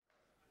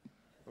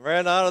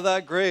Ran out of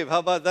that grave. How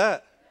about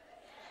that?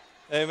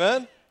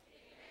 Amen?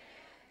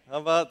 How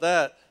about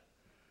that?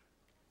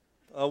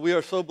 We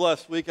are so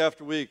blessed week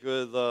after week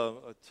with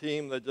a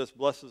team that just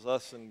blesses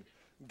us and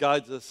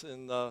guides us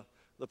in the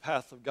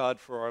path of God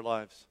for our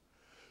lives.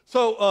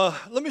 So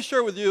let me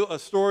share with you a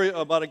story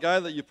about a guy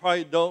that you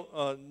probably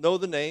don't know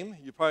the name.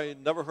 You probably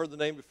never heard the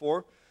name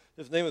before.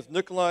 His name is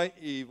Nikolai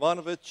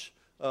Ivanovich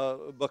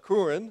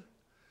Bukharin.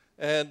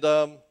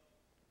 And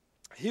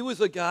he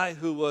was a guy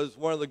who was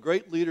one of the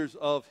great leaders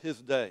of his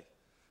day.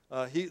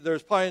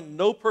 There's probably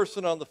no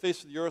person on the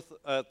face of the earth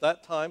at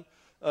that time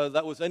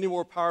that was any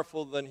more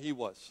powerful than he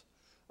was.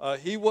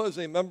 He was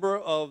a member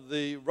of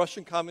the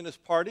Russian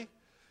Communist Party.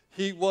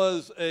 He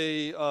was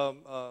the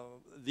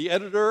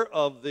editor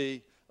of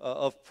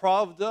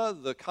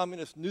Pravda, the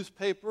communist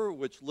newspaper,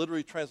 which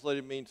literally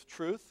translated means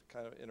truth.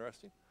 Kind of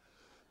interesting.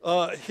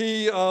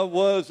 He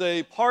was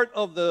a part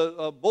of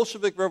the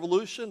Bolshevik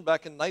Revolution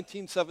back in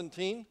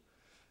 1917.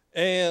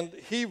 And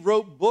he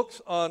wrote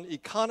books on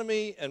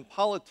economy and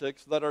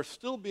politics that are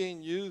still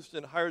being used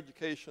in higher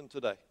education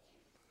today.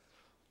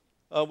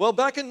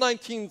 Back in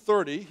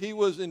 1930, he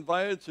was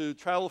invited to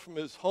travel from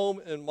his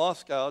home in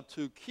Moscow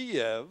to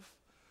Kiev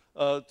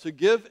to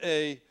give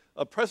a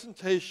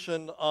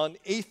presentation on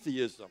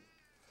atheism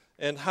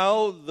and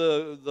how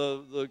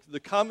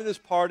the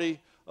Communist Party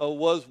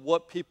was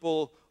what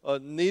people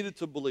needed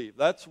to believe.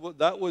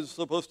 That was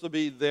supposed to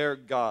be their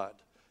God.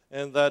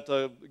 And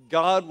that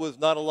God was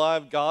not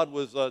alive. God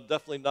was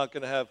definitely not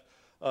going to have,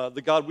 the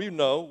God we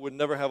know would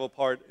never have a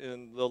part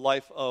in the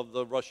life of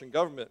the Russian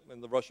government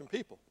and the Russian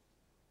people.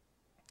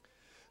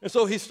 And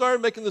so he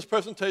started making this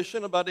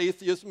presentation about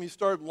atheism. He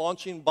started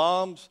launching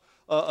bombs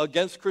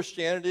against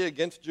Christianity,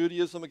 against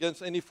Judaism,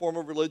 against any form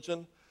of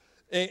religion.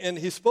 And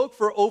he spoke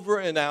for over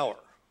an hour.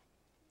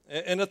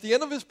 And at the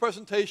end of his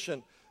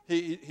presentation,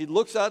 he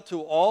looks out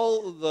to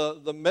all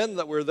the men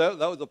that were there.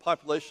 That was the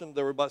population.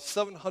 There were about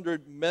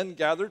 700 men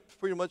gathered,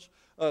 pretty much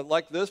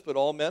like this, but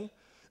all men.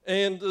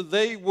 And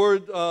they were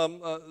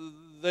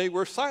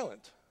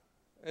silent.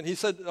 And he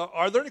said,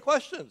 "Are there any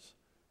questions?"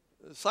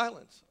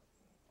 Silence.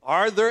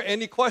 "Are there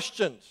any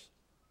questions?"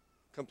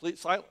 Complete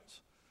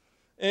silence.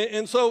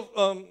 And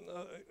so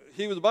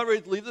he was about ready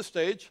to leave the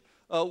stage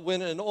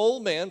when an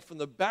old man from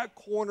the back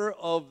corner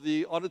of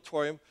the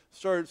auditorium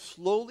started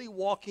slowly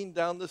walking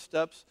down the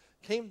steps,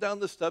 came down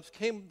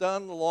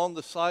along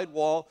the side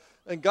wall,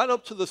 and got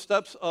up to the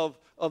steps of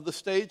the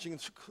stage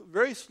and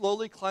very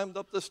slowly climbed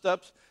up the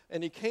steps.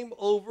 And he came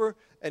over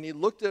and he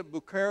looked at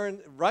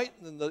Bukharin right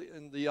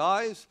in the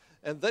eyes,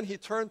 and then he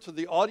turned to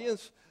the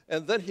audience,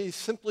 and then he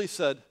simply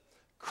said,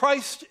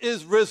 "Christ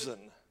is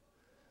risen."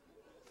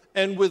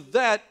 And with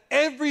that,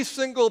 every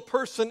single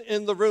person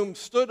in the room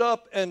stood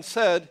up and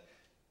said,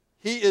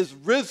 "He is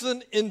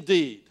risen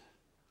indeed."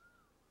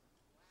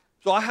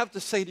 So I have to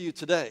say to you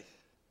today,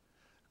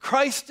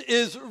 Christ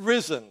is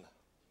risen.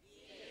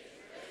 He is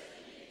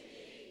risen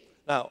indeed.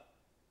 Now,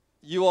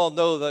 you all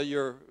know that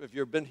if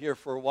you've been here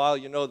for a while,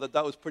 you know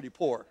that was pretty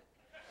poor.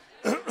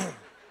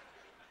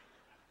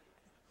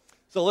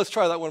 So let's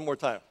try that one more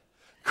time.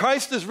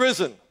 Christ is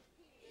risen.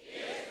 He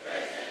is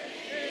risen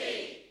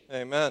indeed.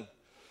 Amen.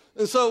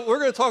 And so we're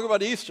going to talk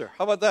about Easter.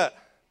 How about that?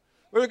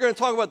 We're going to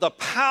talk about the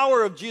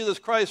power of Jesus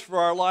Christ for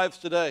our lives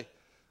today.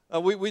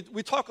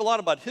 We talk a lot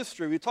about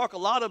history. We talk a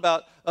lot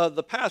about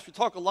the past. We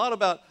talk a lot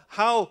about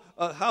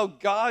how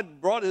God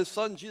brought his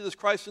son, Jesus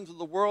Christ, into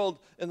the world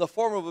in the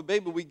form of a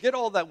baby. We get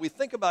all that. We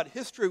think about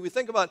history. We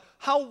think about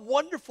how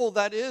wonderful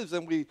that is.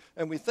 And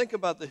we think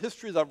about the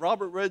history that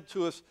Robert read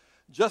to us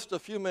just a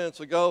few minutes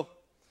ago.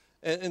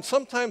 And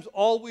sometimes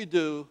all we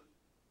do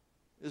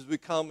is we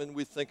come and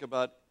we think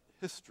about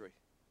history.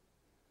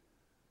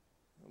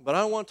 But I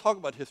don't want to talk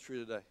about history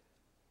today.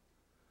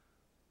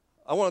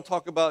 I want to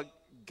talk about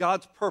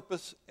God's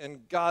purpose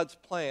and God's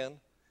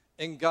plan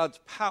and God's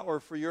power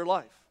for your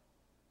life.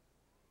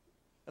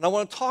 And I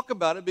want to talk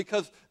about it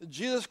because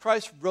Jesus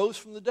Christ rose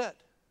from the dead.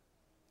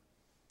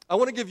 I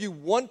want to give you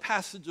one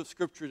passage of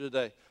Scripture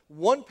today.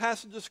 One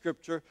passage of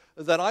Scripture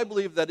that I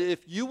believe that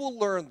if you will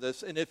learn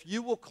this and if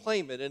you will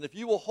claim it and if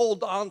you will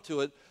hold on to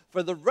it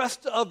for the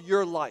rest of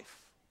your life,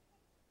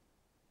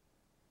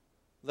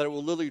 that it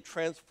will literally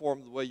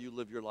transform the way you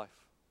live your life.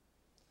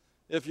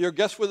 If you're a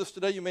guest with us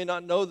today, you may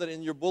not know that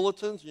in your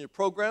bulletins and your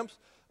programs,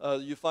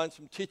 you find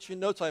some teaching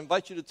notes. I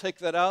invite you to take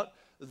that out.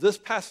 This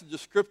passage of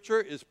Scripture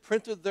is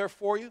printed there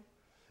for you.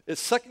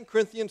 It's 2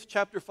 Corinthians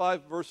chapter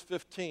 5, verse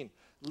 15.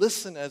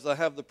 Listen as I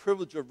have the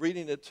privilege of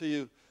reading it to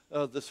you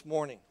this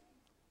morning.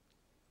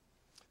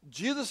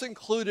 Jesus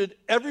included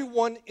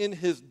everyone in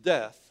his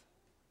death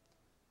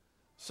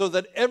so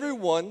that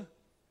everyone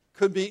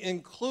could be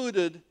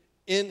included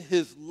in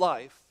his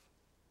life,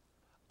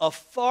 a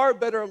far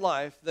better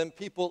life than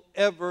people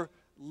ever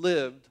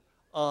lived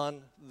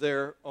on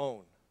their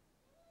own.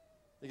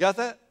 You got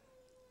that?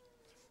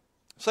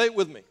 Say it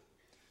with me.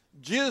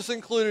 Jesus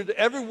included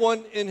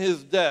everyone in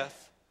his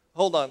death.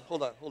 Hold on.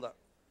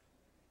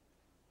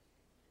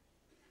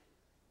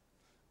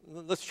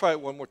 Let's try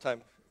it one more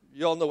time.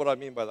 You all know what I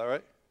mean by that,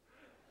 right?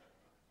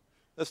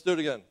 Let's do it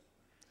again.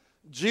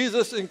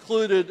 Jesus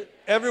included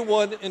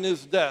everyone in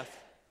his death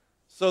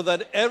so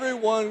that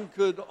everyone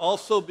could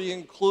also be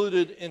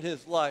included in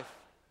his life,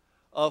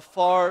 a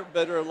far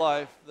better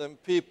life than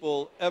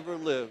people ever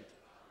lived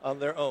on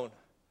their own.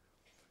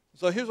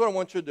 So here's what I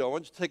want you to do. I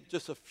want you to take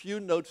just a few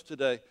notes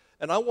today,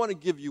 and I want to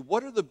give you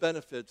what are the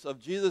benefits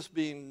of Jesus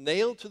being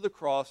nailed to the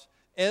cross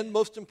and,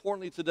 most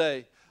importantly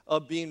today,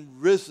 of being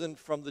risen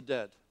from the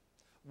dead.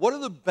 What are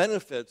the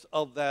benefits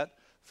of that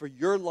for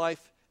your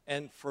life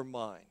and for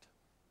mine?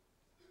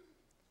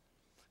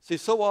 See,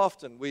 so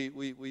often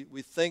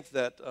we think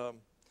that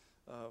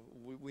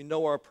we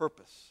know our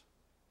purpose,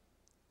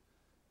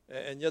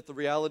 and yet the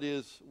reality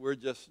is we're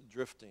just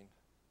drifting.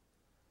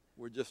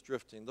 We're just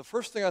drifting. The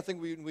first thing I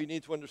think we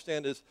need to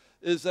understand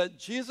is that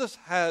Jesus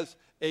has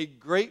a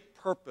great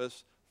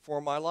purpose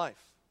for my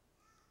life.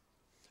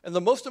 And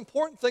the most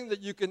important thing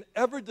that you can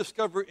ever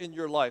discover in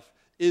your life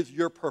is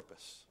your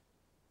purpose.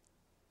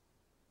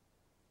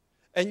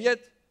 And yet,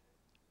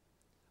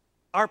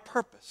 our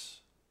purpose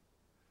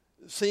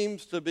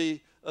seems to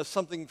be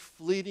something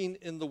fleeting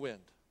in the wind.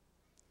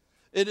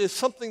 It is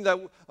something that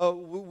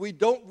we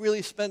don't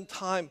really spend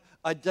time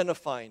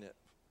identifying it.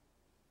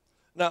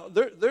 Now,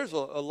 there's a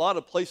lot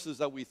of places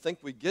that we think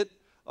we get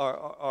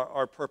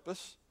our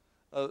purpose.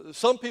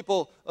 Some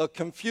people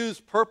confuse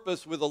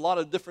purpose with a lot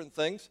of different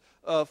things.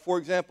 For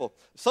example,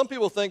 some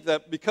people think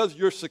that because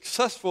you're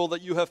successful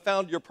that you have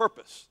found your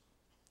purpose.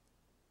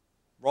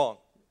 Wrong.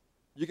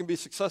 You can be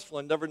successful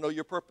and never know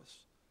your purpose.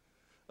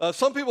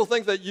 Some people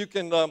think that you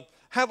can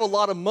have a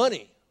lot of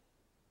money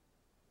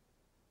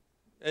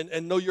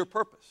and know your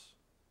purpose.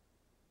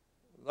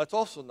 That's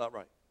also not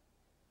right.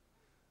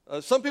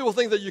 Some people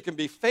think that you can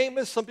be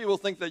famous. Some people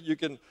think that you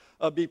can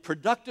be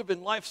productive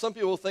in life. Some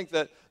people think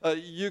that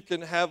you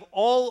can have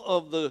all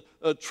of the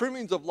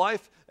trimmings of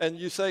life, and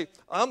you say,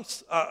 I'm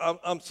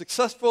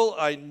successful,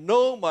 I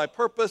know my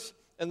purpose.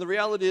 And the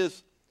reality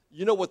is,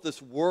 you know what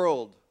this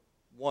world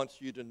wants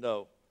you to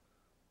know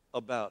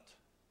about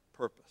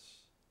purpose.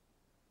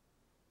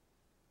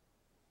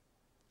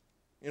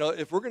 You know,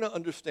 if we're going to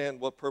understand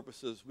what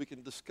purpose is, we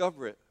can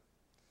discover it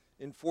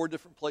in 4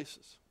 different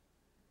places.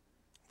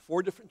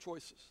 4 different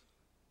choices.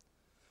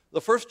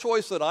 The first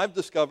choice that I've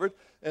discovered,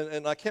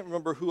 and I can't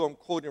remember who I'm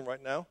quoting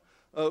right now,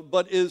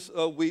 but is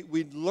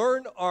we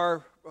learn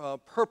our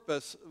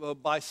purpose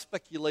by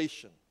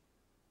speculation.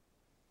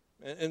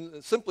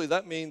 And simply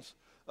that means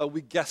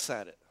we guess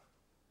at it.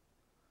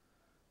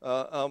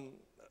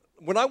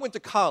 When I went to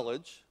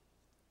college,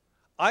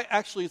 I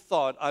actually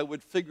thought I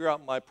would figure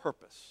out my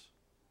purpose.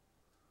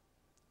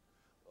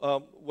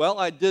 Well,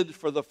 I did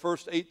for the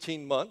first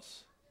 18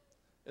 months,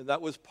 and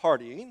that was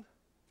partying.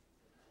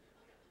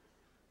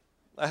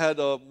 I had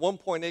a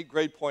 1.8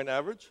 grade point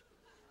average.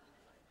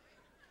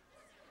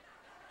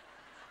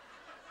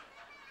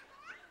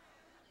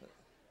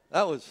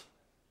 I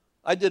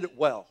did it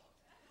well.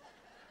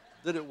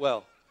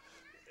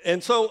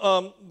 And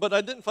so, but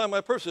I didn't find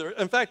my purpose.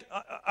 In fact,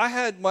 I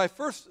had my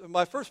first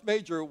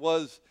major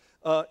was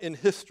in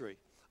history.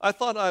 I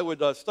thought I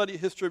would study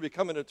history,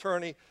 become an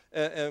attorney,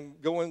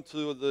 and go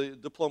into the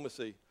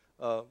diplomacy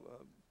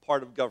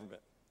part of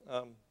government.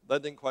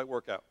 That didn't quite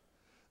work out.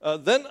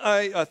 Then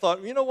I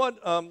thought, you know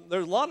what?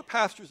 There's a lot of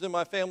pastors in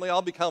my family.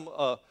 I'll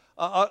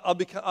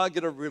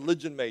get a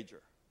religion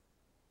major.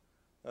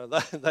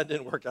 That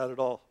didn't work out at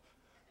all.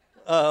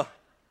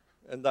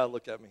 And now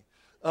look at me.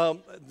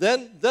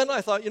 Then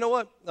I thought, you know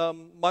what?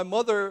 My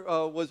mother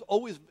was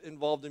always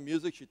involved in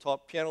music. She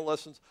taught piano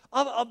lessons.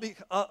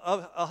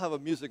 I'll have a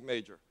music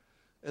major,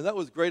 and that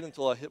was great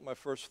until I hit my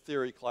first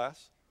theory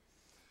class.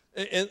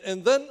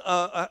 And then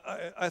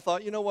I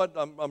thought, you know what?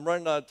 I'm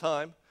running out of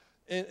time.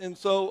 And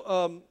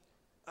so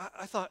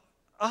I thought,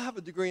 I'll have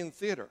a degree in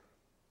theater.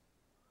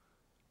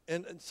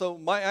 And so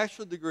my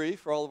actual degree,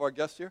 for all of our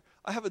guests here,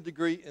 I have a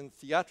degree in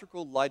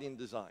theatrical lighting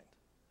design.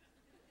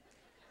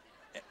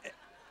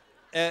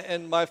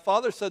 And my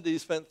father said that he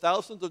spent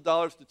thousands of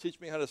dollars to teach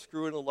me how to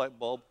screw in a light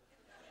bulb.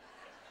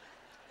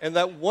 And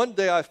that one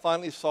day I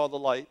finally saw the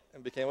light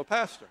and became a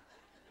pastor.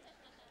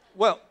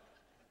 Well,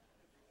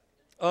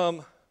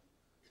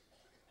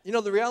 you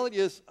know, the reality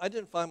is I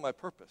didn't find my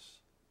purpose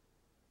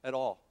at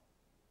all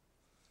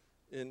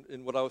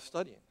in what I was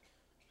studying.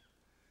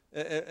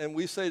 And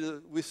we say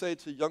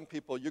to young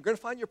people, you're going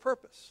to find your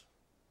purpose.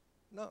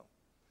 No.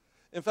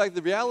 In fact,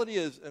 the reality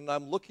is, and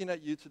I'm looking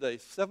at you today,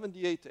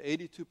 78 to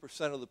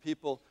 82% of the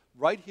people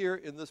right here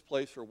in this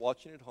place or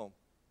watching at home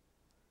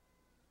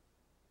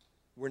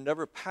were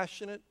never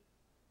passionate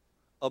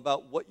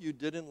about what you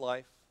did in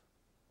life.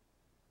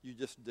 You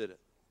just did it.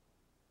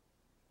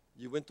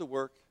 You went to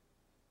work,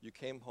 you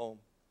came home.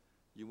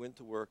 You went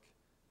to work,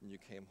 and you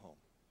came home.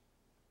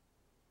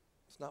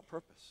 It's not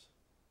purpose.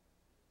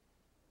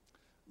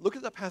 Look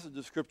at that passage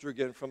of Scripture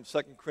again from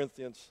 2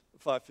 Corinthians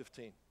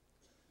 5:15.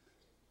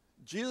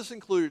 Jesus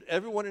included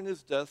everyone in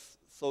his death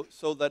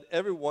so that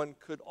everyone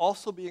could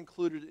also be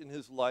included in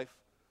his life,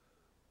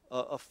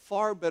 a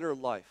far better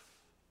life.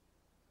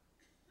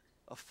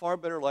 A far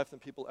better life than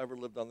people ever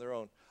lived on their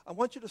own. I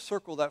want you to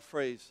circle that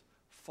phrase,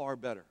 far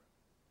better.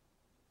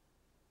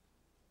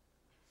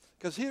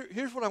 Because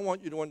here's what I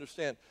want you to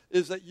understand,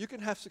 is that you can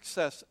have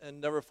success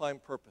and never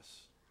find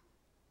purpose.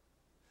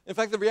 In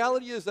fact, the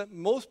reality is that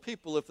most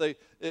people,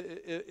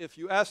 if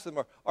you ask them,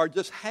 are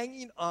just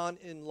hanging on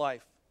in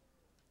life,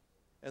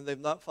 and they've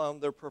not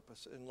found their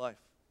purpose in life.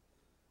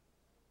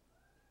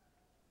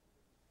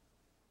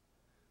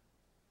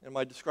 Am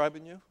I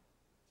describing you?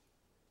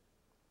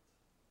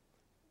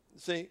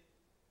 See,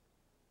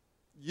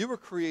 you were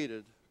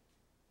created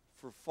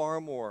for far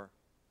more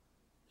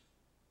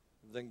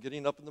than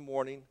getting up in the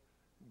morning,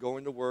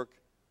 going to work,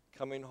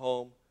 coming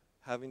home,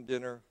 having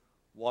dinner,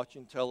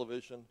 watching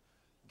television,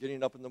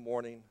 getting up in the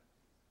morning,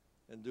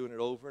 and doing it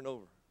over and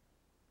over.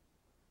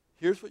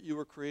 Here's what you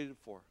were created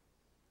for.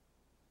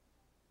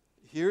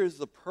 Here is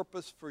the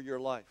purpose for your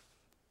life.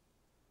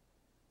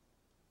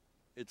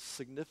 It's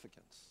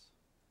significance.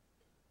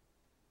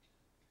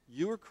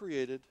 You were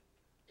created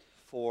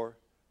for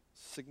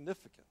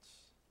significance.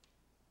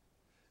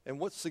 And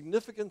what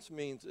significance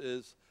means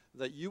is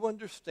that you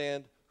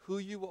understand who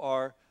you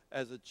are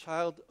as a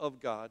child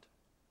of God.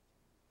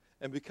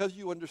 And because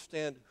you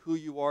understand who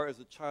you are as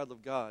a child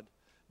of God,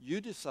 you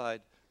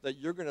decide that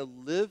you're going to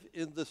live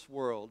in this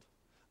world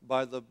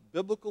by the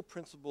biblical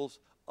principles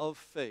of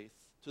faith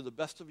to the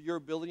best of your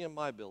ability and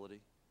my ability,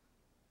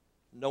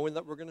 knowing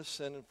that we're going to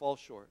sin and fall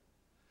short.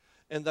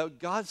 And that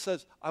God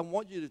says, I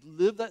want you to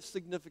live that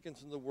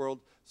significance in the world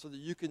so that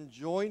you can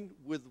join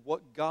with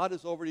what God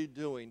is already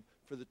doing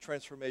for the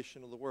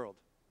transformation of the world.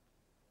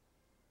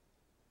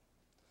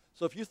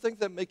 So if you think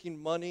that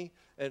making money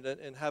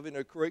and having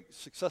a great,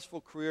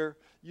 successful career,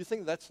 you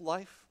think that's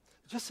life,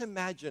 just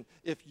imagine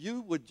if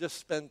you would just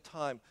spend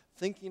time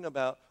thinking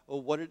about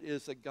what it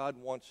is that God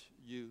wants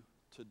you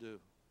to do.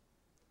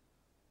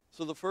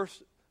 So the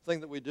first thing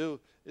that we do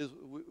is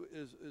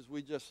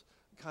we just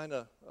kind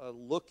of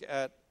look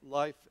at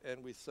life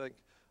and we think,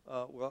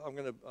 well, I'm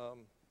going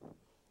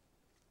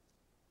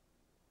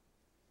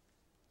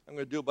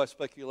to do it by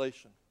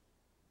speculation.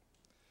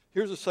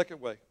 Here's the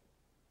second way.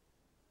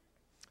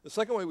 The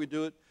second way we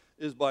do it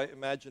is by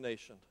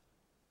imagination.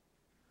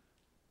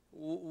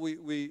 We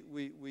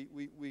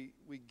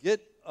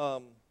get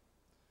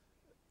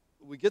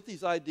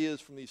these ideas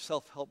from these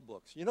self-help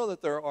books. You know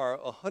that there are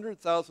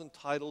 100,000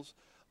 titles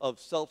of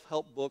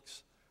self-help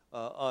books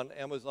on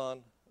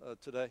Amazon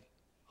today?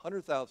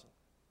 100,000.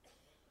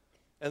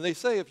 And they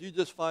say if you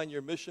just find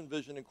your mission,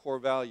 vision, and core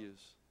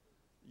values,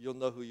 you'll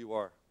know who you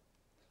are.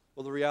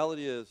 Well, the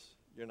reality is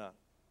you're not.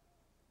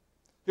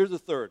 Here's the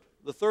third.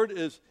 The third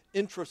is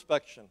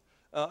introspection.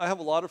 I have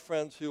a lot of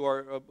friends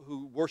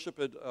who worship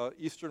at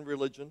Eastern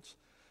religions,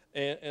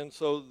 and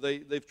so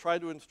they've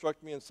tried to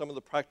instruct me in some of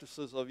the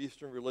practices of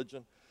Eastern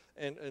religion.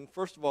 And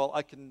first of all,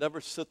 I can never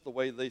sit the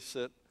way they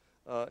sit,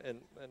 and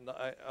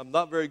I'm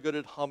not very good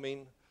at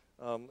humming.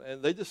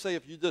 And they just say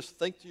if you just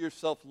think to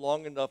yourself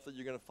long enough that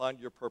you're going to find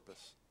your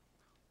purpose.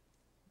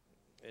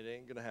 It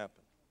ain't going to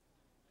happen.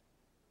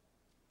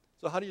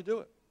 So how do you do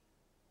it?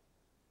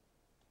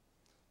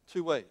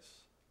 Two ways.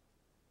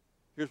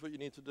 Here's what you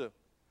need to do.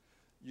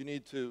 You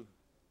need to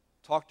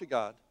talk to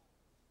God,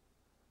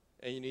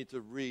 and you need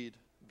to read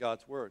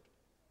God's Word.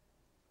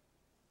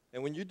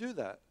 And when you do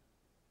that,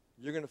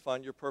 you're going to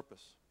find your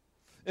purpose.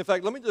 In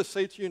fact, let me just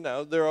say to you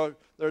now,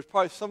 there's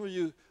probably some of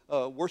you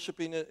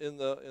worshiping in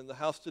the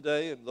house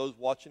today and those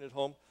watching at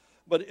home.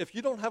 But if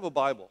you don't have a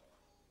Bible,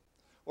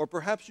 or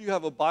perhaps you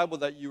have a Bible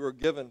that you were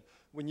given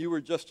when you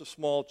were just a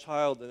small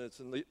child and it's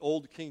in the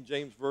old King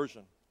James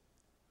Version,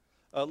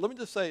 let me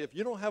just say, if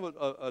you don't have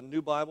a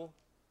new Bible,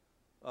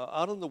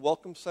 out on the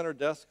Welcome Center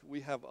desk,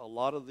 we have a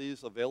lot of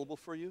these available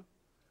for you.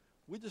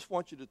 We just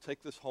want you to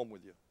take this home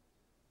with you.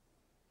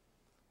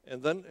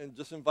 And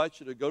just invite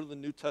you to go to the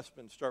New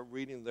Testament and start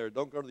reading there.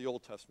 Don't go to the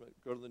Old Testament.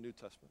 Go to the New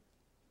Testament.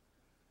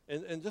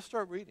 And just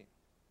start reading.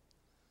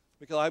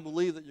 Because I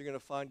believe that you're going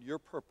to find your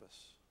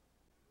purpose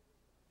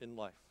in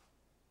life.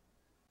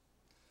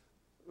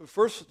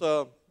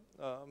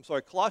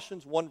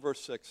 Colossians 1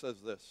 verse 6 says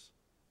this.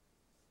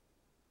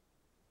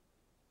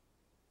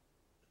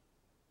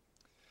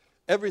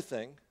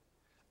 Everything,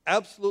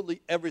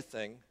 absolutely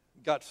everything,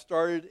 got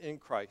started in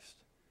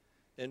Christ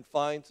and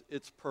finds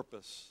its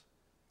purpose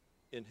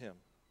in Him.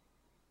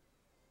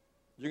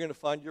 You're going to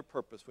find your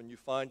purpose when you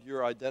find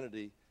your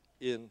identity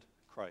in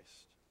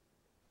Christ.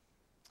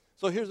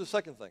 So here's the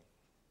second thing.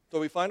 So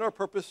we find our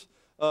purpose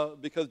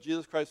because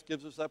Jesus Christ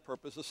gives us that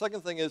purpose. The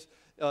second thing is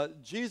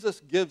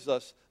Jesus gives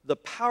us the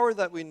power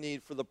that we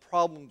need for the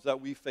problems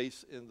that we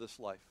face in this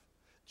life.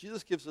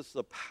 Jesus gives us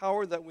the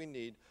power that we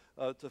need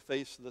to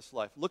face this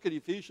life. Look at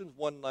Ephesians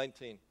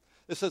 1:19.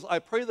 It says, I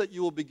pray that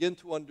you will begin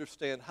to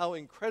understand how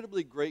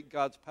incredibly great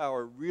God's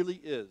power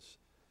really is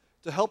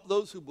to help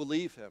those who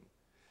believe Him.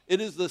 It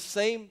is the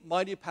same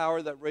mighty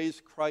power that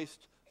raised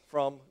Christ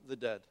from the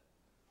dead.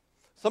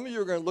 Some of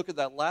you are going to look at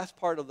that last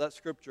part of that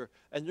scripture,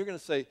 and you're going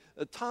to say,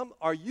 Tom,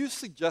 are you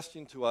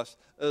suggesting to us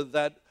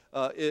that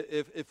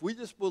if we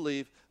just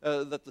believe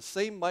that the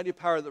same mighty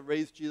power that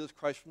raised Jesus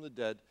Christ from the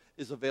dead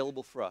is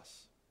available for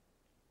us?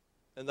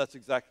 And that's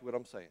exactly what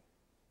I'm saying.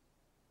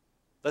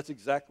 That's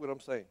exactly what I'm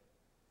saying.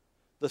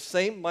 The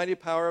same mighty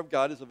power of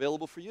God is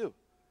available for you.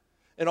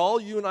 And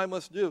all you and I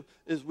must do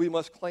is we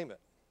must claim it.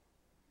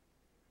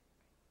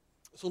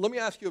 So let me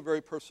ask you a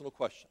very personal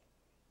question.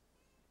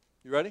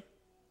 You ready?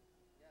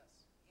 Yes.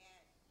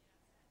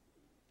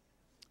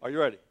 Are you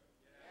ready?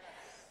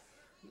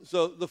 Yes.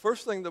 So the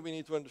first thing that we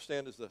need to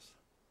understand is this.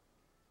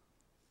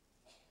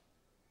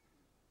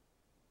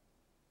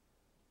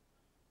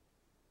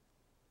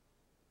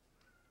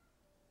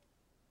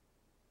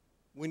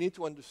 We need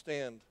to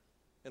understand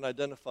and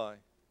identify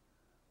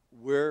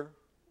where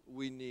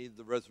we need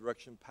the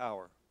resurrection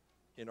power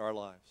in our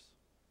lives.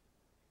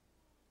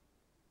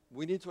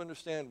 We need to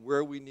understand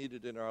where we need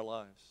it in our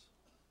lives.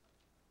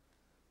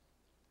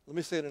 Let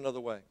me say it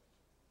another way.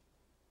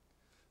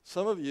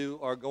 Some of you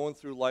are going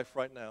through life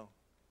right now,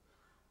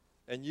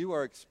 and you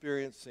are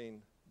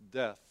experiencing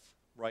death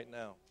right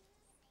now.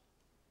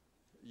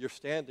 You're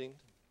standing,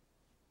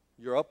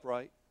 you're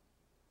upright,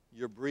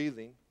 you're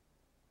breathing,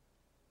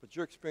 but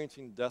you're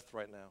experiencing death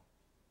right now.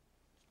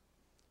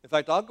 In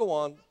fact, I'll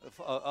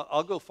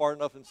go far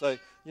enough and say,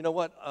 you know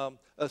what?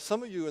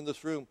 Some of you in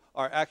this room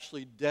are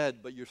actually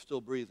dead, but you're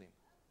still breathing.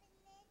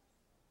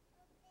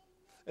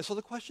 And so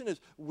the question is,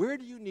 where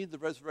do you need the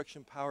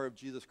resurrection power of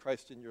Jesus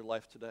Christ in your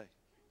life today?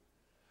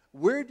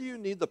 Where do you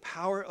need the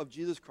power of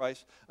Jesus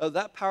Christ,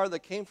 that power that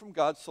came from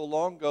God so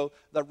long ago,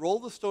 that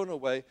rolled the stone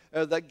away,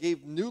 that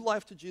gave new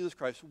life to Jesus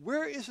Christ?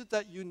 Where is it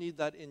that you need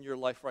that in your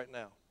life right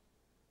now?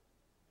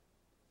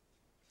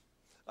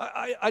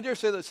 I dare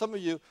say that some of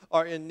you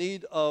are in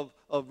need of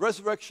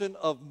resurrection,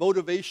 of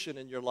motivation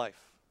in your life.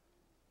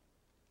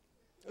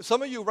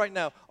 Some of you right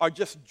now are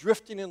just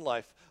drifting in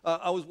life.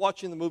 I was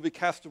watching the movie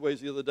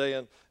Castaways the other day,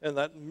 and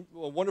that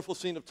wonderful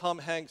scene of Tom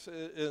Hanks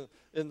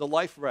in the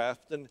life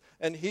raft,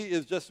 and he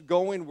is just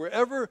going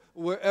wherever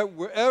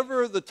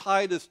the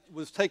tide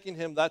was taking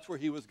him, that's where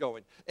he was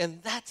going.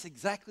 And that's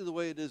exactly the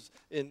way it is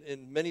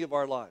in many of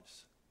our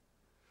lives.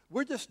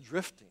 We're just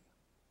drifting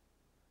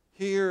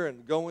here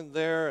and going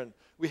there, and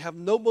we have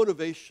no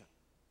motivation.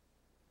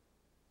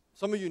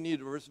 Some of you need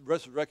a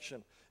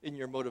resurrection in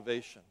your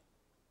motivation.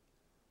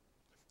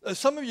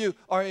 Some of you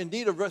are in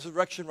need of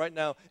resurrection right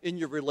now in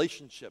your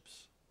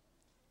relationships.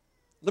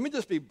 Let me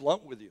just be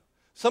blunt with you.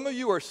 Some of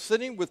you are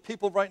sitting with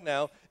people right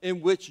now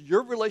in which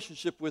your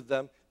relationship with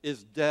them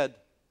is dead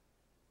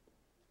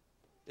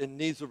and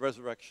needs a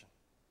resurrection.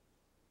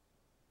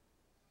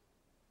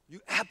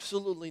 You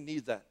absolutely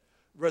need that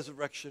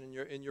resurrection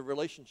in your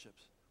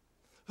relationships.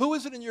 Who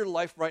is it in your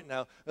life right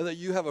now that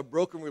you have a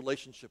broken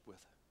relationship with?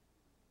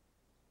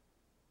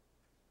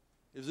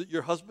 Is it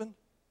your husband?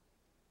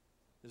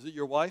 Is it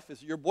your wife?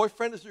 Is it your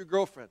boyfriend? Is it your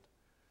girlfriend?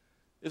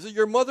 Is it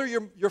your mother,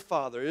 your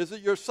father? Is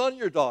it your son,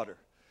 your daughter?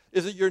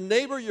 Is it your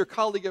neighbor, your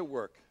colleague at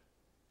work?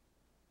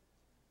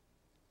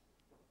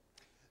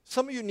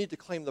 Some of you need to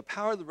claim the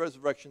power of the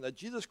resurrection, that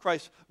Jesus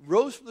Christ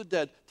rose from the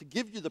dead to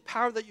give you the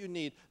power that you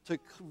need to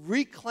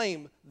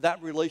reclaim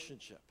that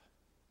relationship.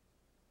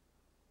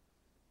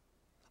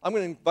 I'm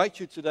going to invite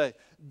you today.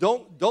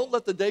 Don't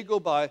let the day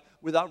go by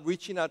without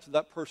reaching out to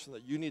that person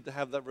that you need to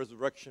have that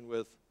resurrection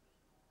with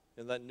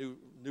and that new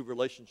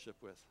relationship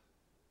with.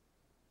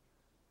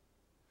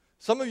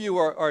 Some of you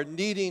are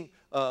needing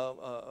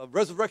a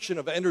resurrection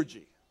of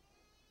energy.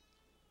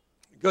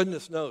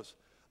 Goodness knows.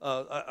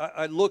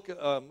 I look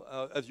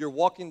as you're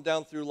walking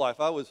down through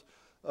life. I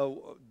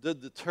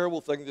did the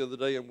terrible thing the other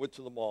day and went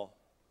to the mall.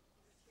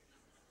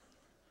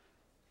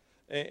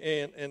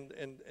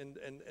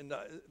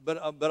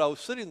 But I was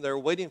sitting there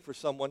waiting for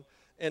someone,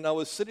 and I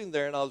was sitting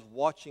there and I was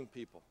watching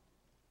people.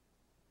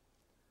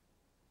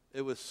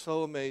 It was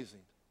so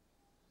amazing.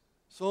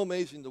 So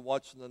amazing to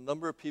watch the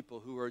number of people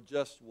who are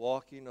just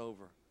walking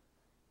over.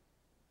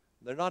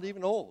 They're not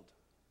even old.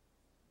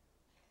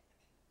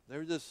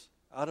 They're just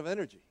out of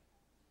energy.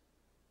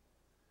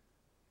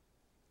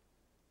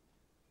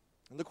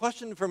 And the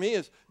question for me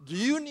is, do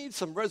you need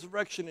some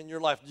resurrection in your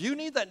life? Do you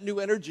need that new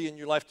energy in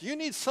your life? Do you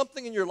need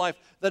something in your life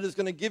that is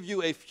going to give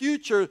you a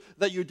future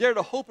that you dare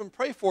to hope and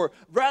pray for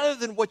rather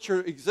than what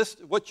you're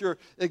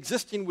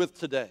existing with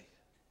today?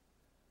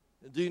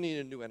 Do you need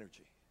a new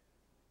energy?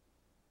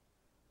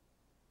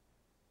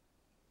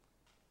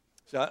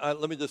 See,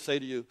 let me just say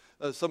to you,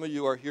 some of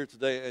you are here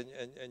today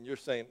and you're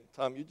saying,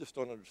 Tom, you just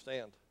don't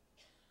understand.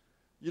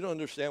 You don't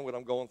understand what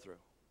I'm going through.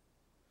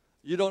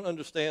 You don't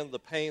understand the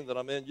pain that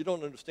I'm in. You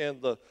don't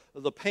understand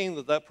the pain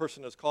that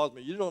person has caused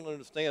me. You don't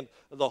understand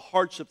the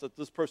hardship that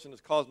this person has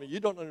caused me.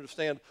 You don't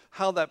understand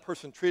how that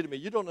person treated me.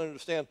 You don't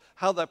understand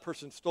how that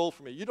person stole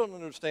from me. You don't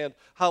understand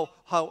how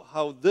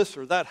this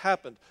or that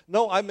happened.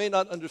 No, I may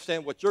not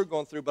understand what you're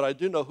going through, but I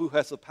do know who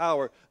has the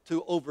power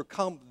to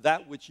overcome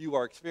that which you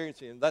are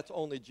experiencing, and that's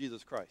only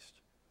Jesus Christ.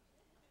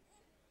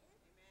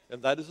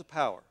 And that is a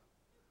power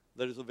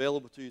that is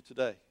available to you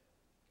today,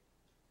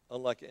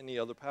 unlike any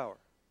other power.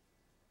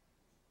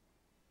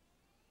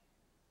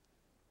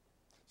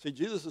 See,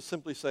 Jesus is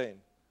simply saying,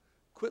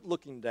 quit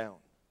looking down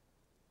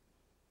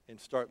and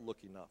start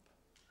looking up.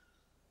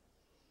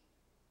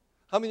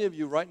 How many of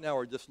you right now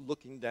are just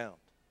looking down?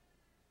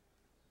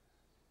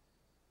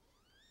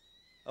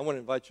 I want to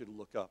invite you to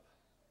look up.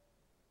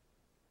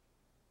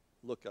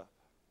 look up.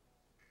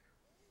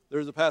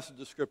 There's a passage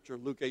of Scripture,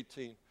 Luke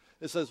 18.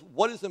 It says,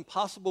 what is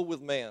impossible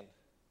with man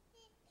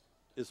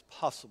is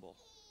possible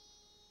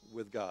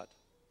with God.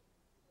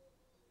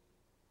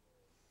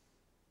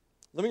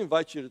 Let me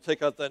invite you to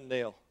take out that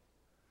nail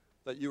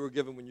that you were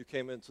given when you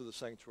came into the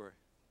sanctuary.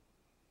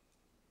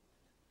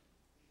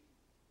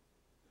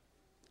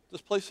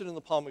 Just place it in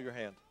the palm of your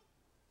hand.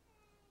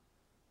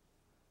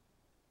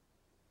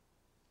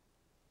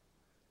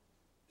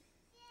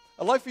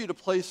 I'd like for you to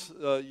place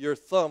your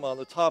thumb on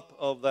the top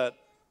of that,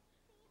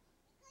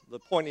 the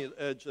pointy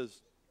edge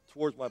is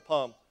towards my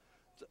palm.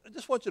 I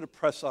just want you to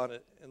press on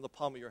it in the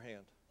palm of your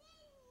hand.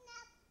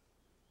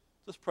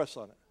 Just press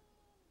on it.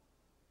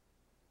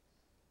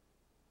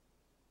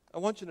 I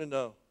want you to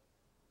know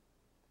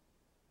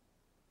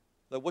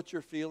that what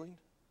you're feeling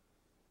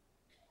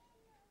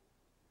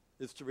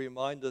is to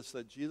remind us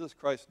that Jesus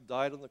Christ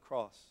died on the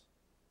cross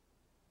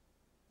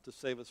to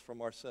save us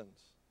from our sins.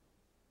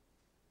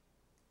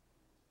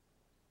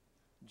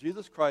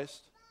 Jesus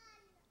Christ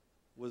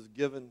was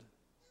given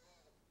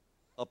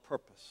a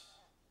purpose,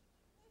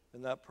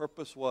 and that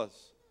purpose was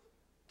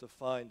to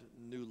find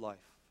new life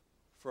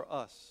for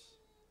us.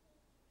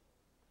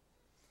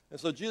 And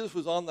so Jesus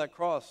was on that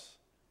cross,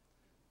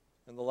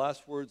 and the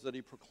last words that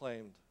he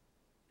proclaimed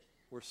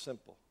were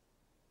simple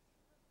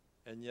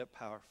and yet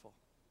powerful.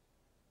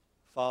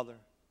 Father,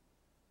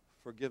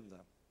 forgive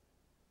them,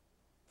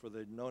 for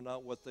they know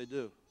not what they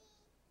do.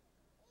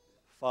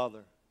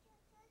 Father,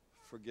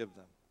 forgive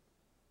them.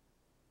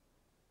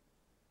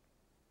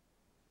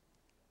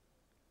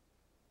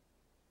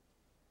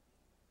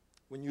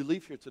 When you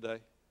leave here today,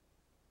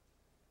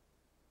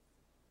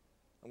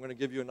 I'm going to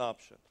give you an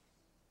option.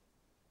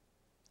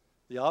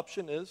 The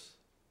option is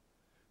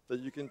that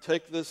you can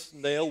take this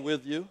nail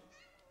with you.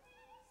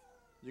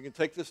 You can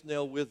take this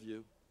nail with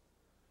you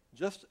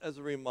just as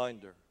a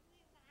reminder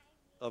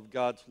of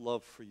God's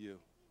love for you,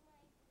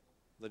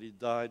 that he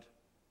died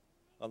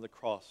on the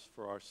cross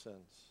for our sins.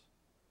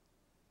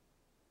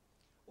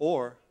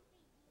 Or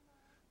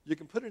you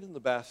can put it in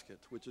the basket,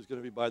 which is going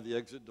to be by the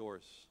exit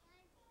doors.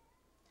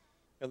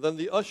 And then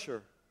the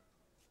usher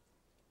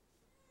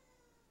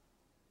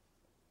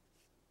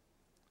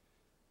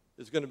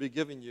is going to be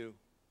giving you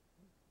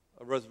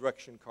a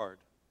resurrection card.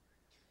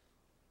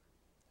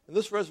 In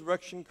this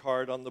resurrection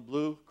card on the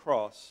blue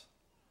cross,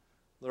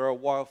 there are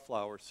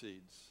wildflower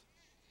seeds.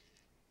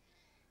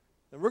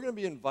 And we're going to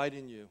be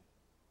inviting you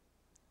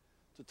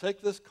to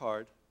take this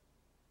card,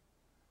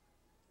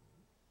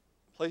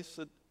 place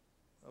it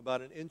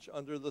about an inch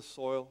under the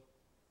soil,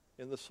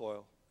 in the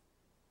soil,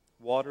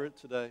 water it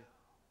today,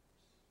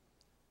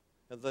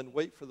 and then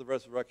wait for the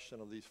resurrection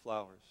of these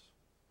flowers.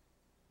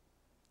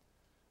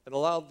 And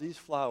allow these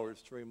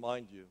flowers to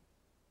remind you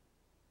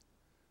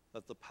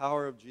that the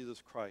power of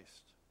Jesus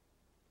Christ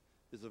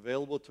is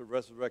available to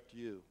resurrect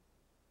you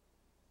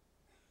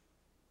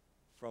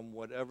from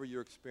whatever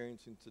you're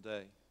experiencing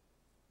today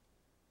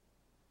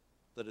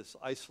that is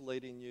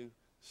isolating you,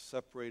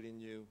 separating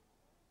you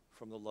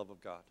from the love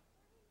of God.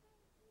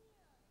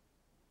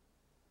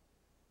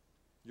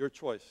 Your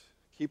choice.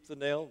 Keep the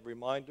nail,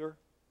 reminder.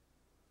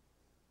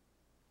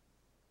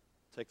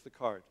 Take the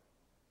card.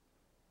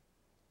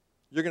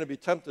 You're going to be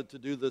tempted to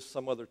do this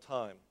some other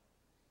time.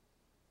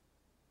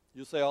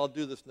 You say, I'll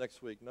do this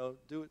next week. No,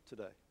 do it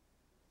today.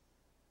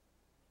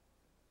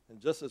 And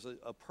just as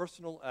a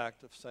personal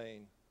act of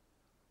saying,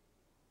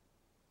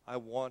 I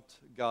want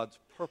God's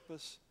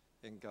purpose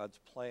and God's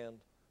plan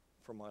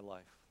for my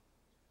life.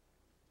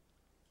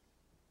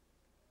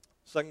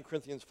 2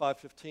 Corinthians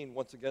 5:15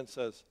 once again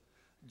says,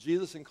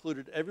 Jesus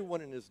included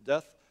everyone in his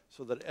death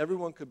so that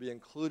everyone could be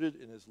included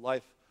in his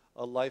life,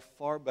 a life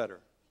far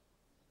better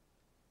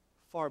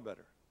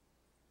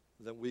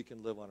than we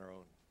can live on our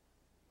own.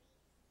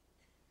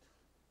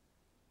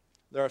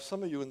 There are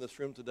some of you in this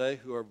room today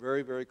who are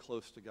very, very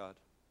close to God.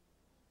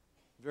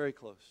 Very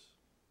close.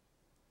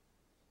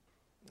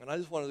 And I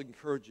just want to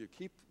encourage you,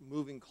 keep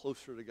moving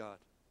closer to God.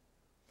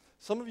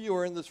 Some of you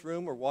are in this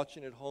room or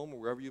watching at home or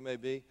wherever you may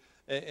be,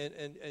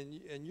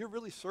 and you're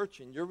really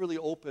searching. You're really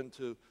open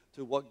to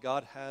what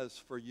God has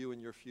for you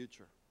in your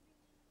future.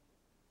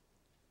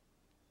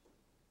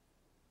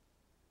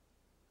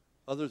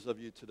 Others of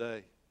you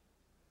today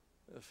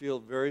feel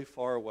very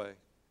far away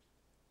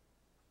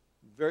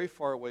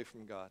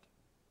from God.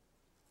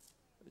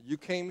 You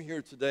came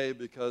here today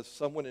because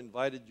someone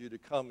invited you to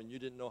come and you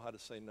didn't know how to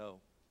say no.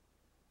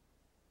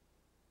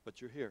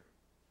 But you're here.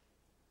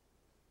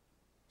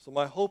 So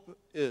my hope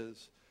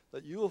is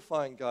that you will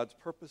find God's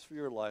purpose for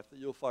your life, that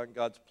you'll find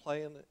God's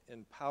plan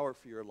and power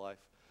for your life,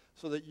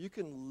 so that you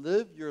can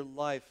live your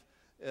life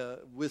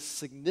with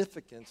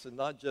significance and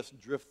not just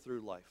drift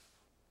through life.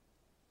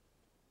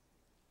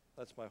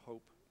 That's my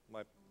hope,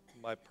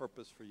 my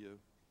purpose for you.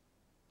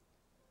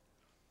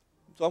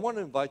 So I want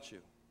to invite you.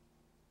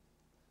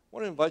 I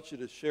want to invite you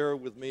to share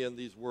with me in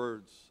these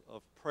words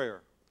of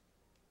prayer.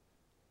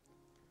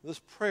 This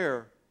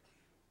prayer,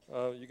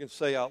 you can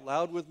say out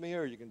loud with me,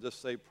 or you can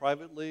just say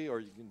privately, or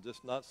you can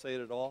just not say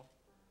it at all.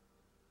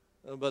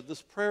 But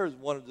this prayer is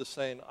one of just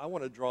saying, I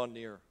want to draw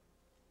near.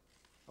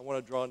 I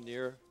want to draw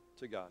near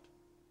to God.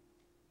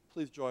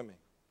 Please join me.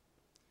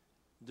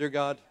 Dear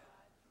God,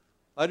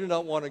 I do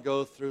not want to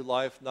go through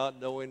life not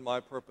knowing my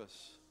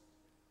purpose.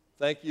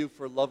 Thank you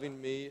for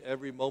loving me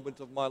every moment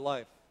of my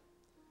life.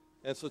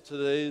 And so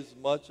today, as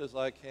much as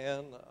I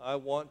can, I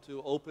want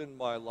to open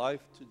my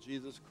life to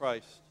Jesus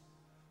Christ,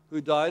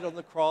 who died on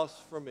the cross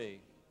for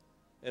me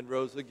and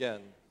rose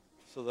again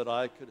so that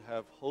I could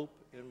have hope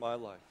in my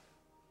life.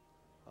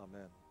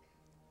 Amen.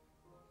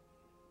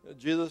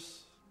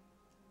 Jesus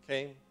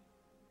came,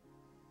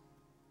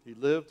 he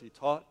lived, he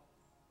taught,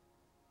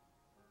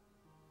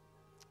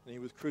 and he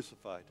was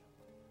crucified.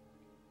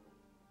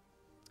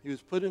 He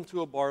was put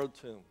into a borrowed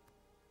tomb,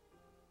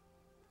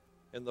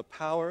 and the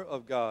power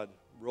of God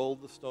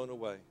rolled the stone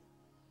away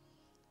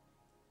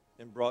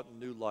and brought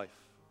new life.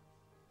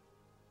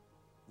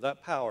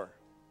 That power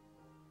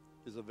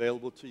is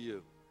available to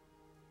you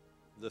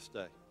this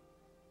day.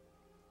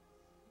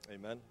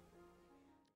 Amen.